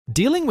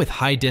Dealing with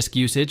high disk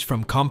usage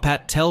from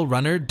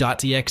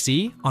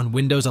CompatTelRunner.exe on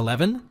Windows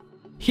 11?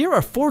 Here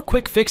are 4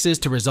 quick fixes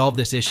to resolve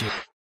this issue.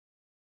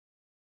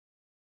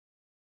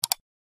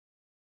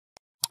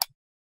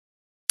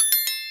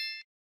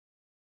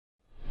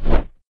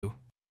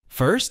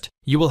 First,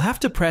 you will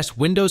have to press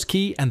Windows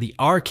key and the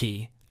R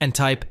key and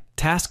type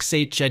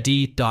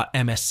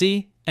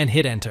tasks.hd.msc and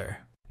hit enter.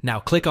 Now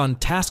click on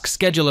Task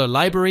Scheduler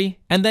Library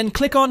and then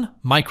click on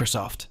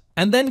Microsoft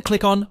and then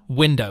click on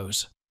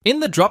Windows. In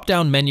the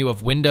drop-down menu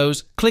of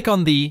Windows, click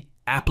on the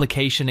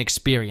Application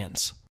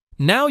Experience.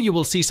 Now you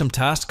will see some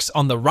tasks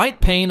on the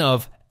right pane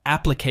of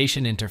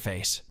Application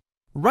Interface.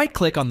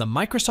 Right-click on the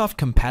Microsoft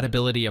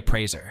Compatibility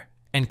Appraiser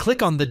and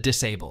click on the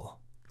Disable.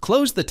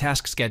 Close the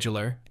task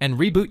scheduler and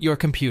reboot your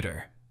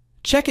computer.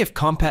 Check if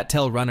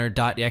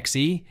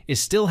CompatTelRunner.exe is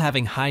still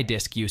having high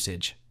disk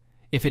usage.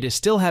 If it is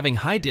still having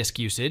high disk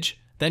usage,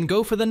 then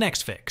go for the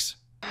next fix.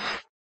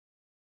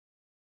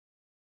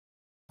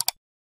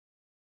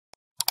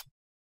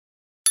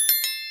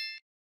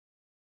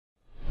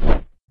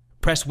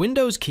 Press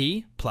Windows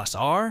key plus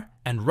R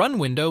and Run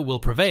window will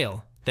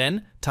prevail.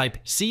 Then type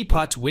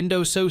cput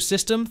windowso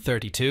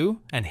system32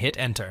 and hit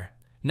enter.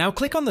 Now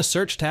click on the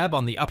Search tab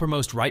on the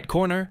uppermost right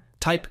corner,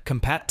 type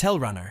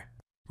CompatTelRunner.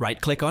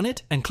 Right-click on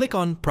it and click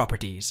on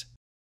Properties.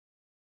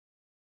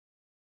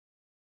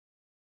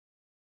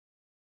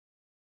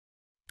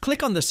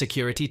 Click on the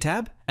Security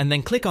tab and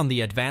then click on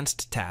the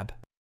Advanced tab.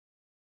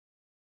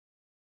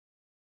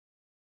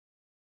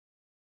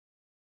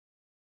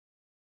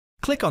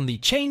 Click on the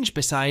Change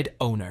beside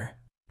Owner.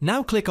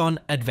 Now click on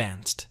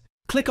Advanced.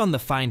 Click on the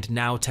Find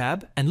Now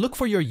tab and look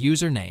for your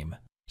username.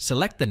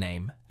 Select the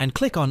name and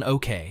click on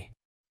OK.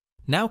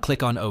 Now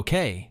click on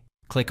OK.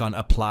 Click on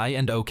Apply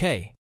and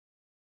OK.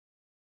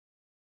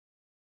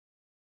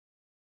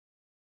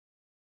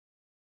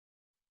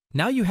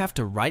 Now you have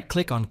to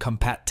right-click on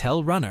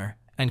CompatTelRunner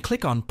and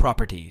click on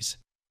Properties.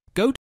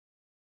 Go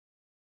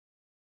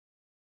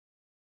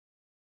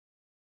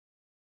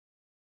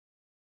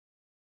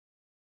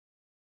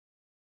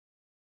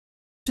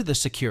to the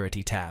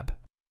Security tab.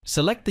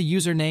 Select the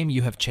username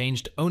you have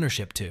changed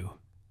ownership to.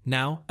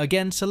 Now,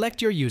 again,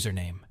 select your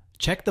username.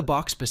 Check the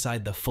box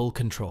beside the Full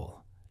Control.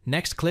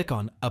 Next, click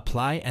on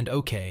Apply and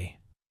OK.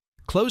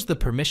 Close the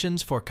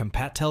Permissions for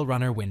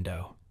CompatTelRunner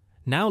window.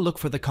 Now look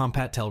for the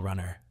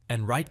CompatTelRunner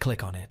and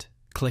right-click on it.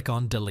 Click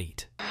on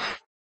Delete.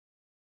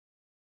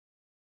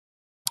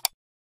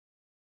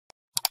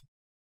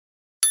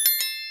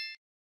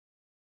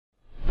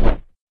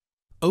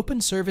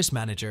 Open Service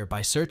Manager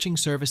by searching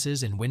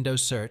Services in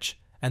Windows Search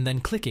and then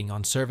clicking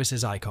on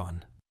Services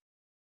icon.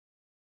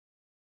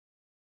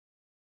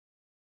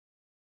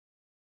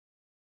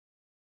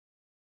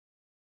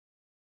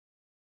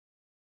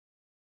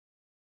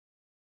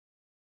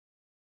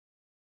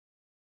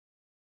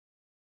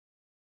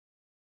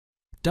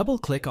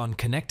 Double-click on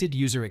Connected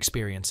User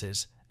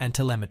Experiences and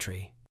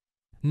Telemetry.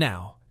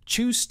 Now,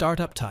 choose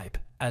Startup Type.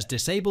 As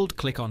disabled,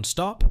 click on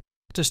Stop.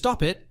 To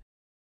stop it,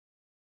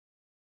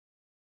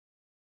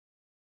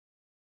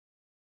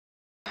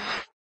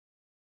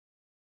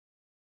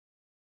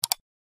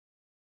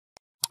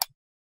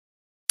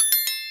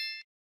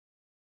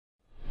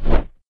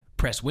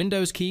 press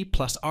Windows key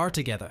plus R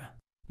together.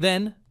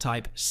 Then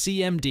type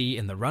CMD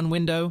in the Run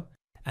window,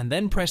 and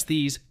then press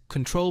these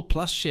Ctrl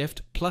plus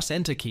Shift plus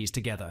Enter keys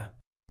together.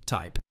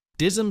 Type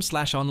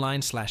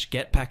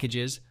dism/online/get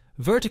packages,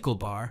 vertical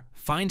bar,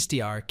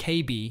 findstr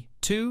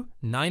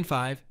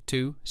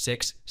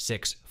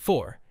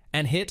KB2952664,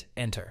 and hit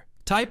Enter.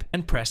 Type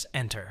and press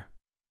Enter.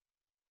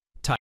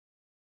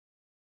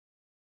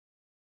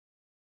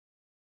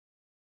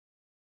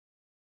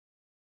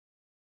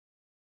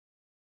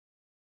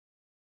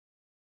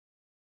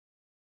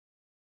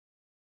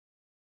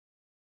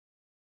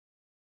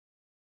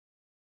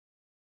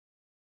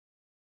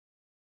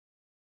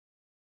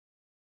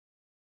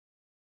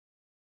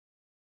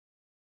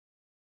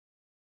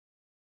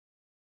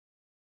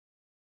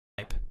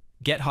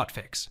 Get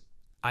hotfix,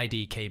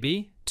 ID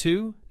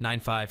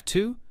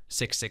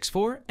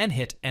KB2952664, and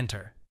hit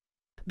Enter.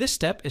 This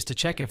step is to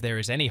check if there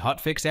is any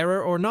hotfix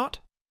error or not.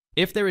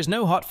 If there is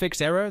no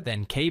hotfix error,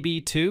 then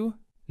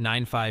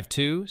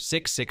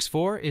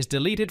KB2952664 is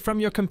deleted from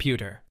your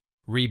computer.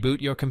 Reboot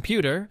your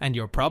computer and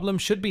your problem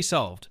should be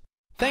solved.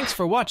 Thanks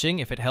for watching.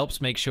 If it helps,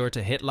 make sure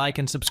to hit like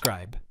and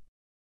subscribe.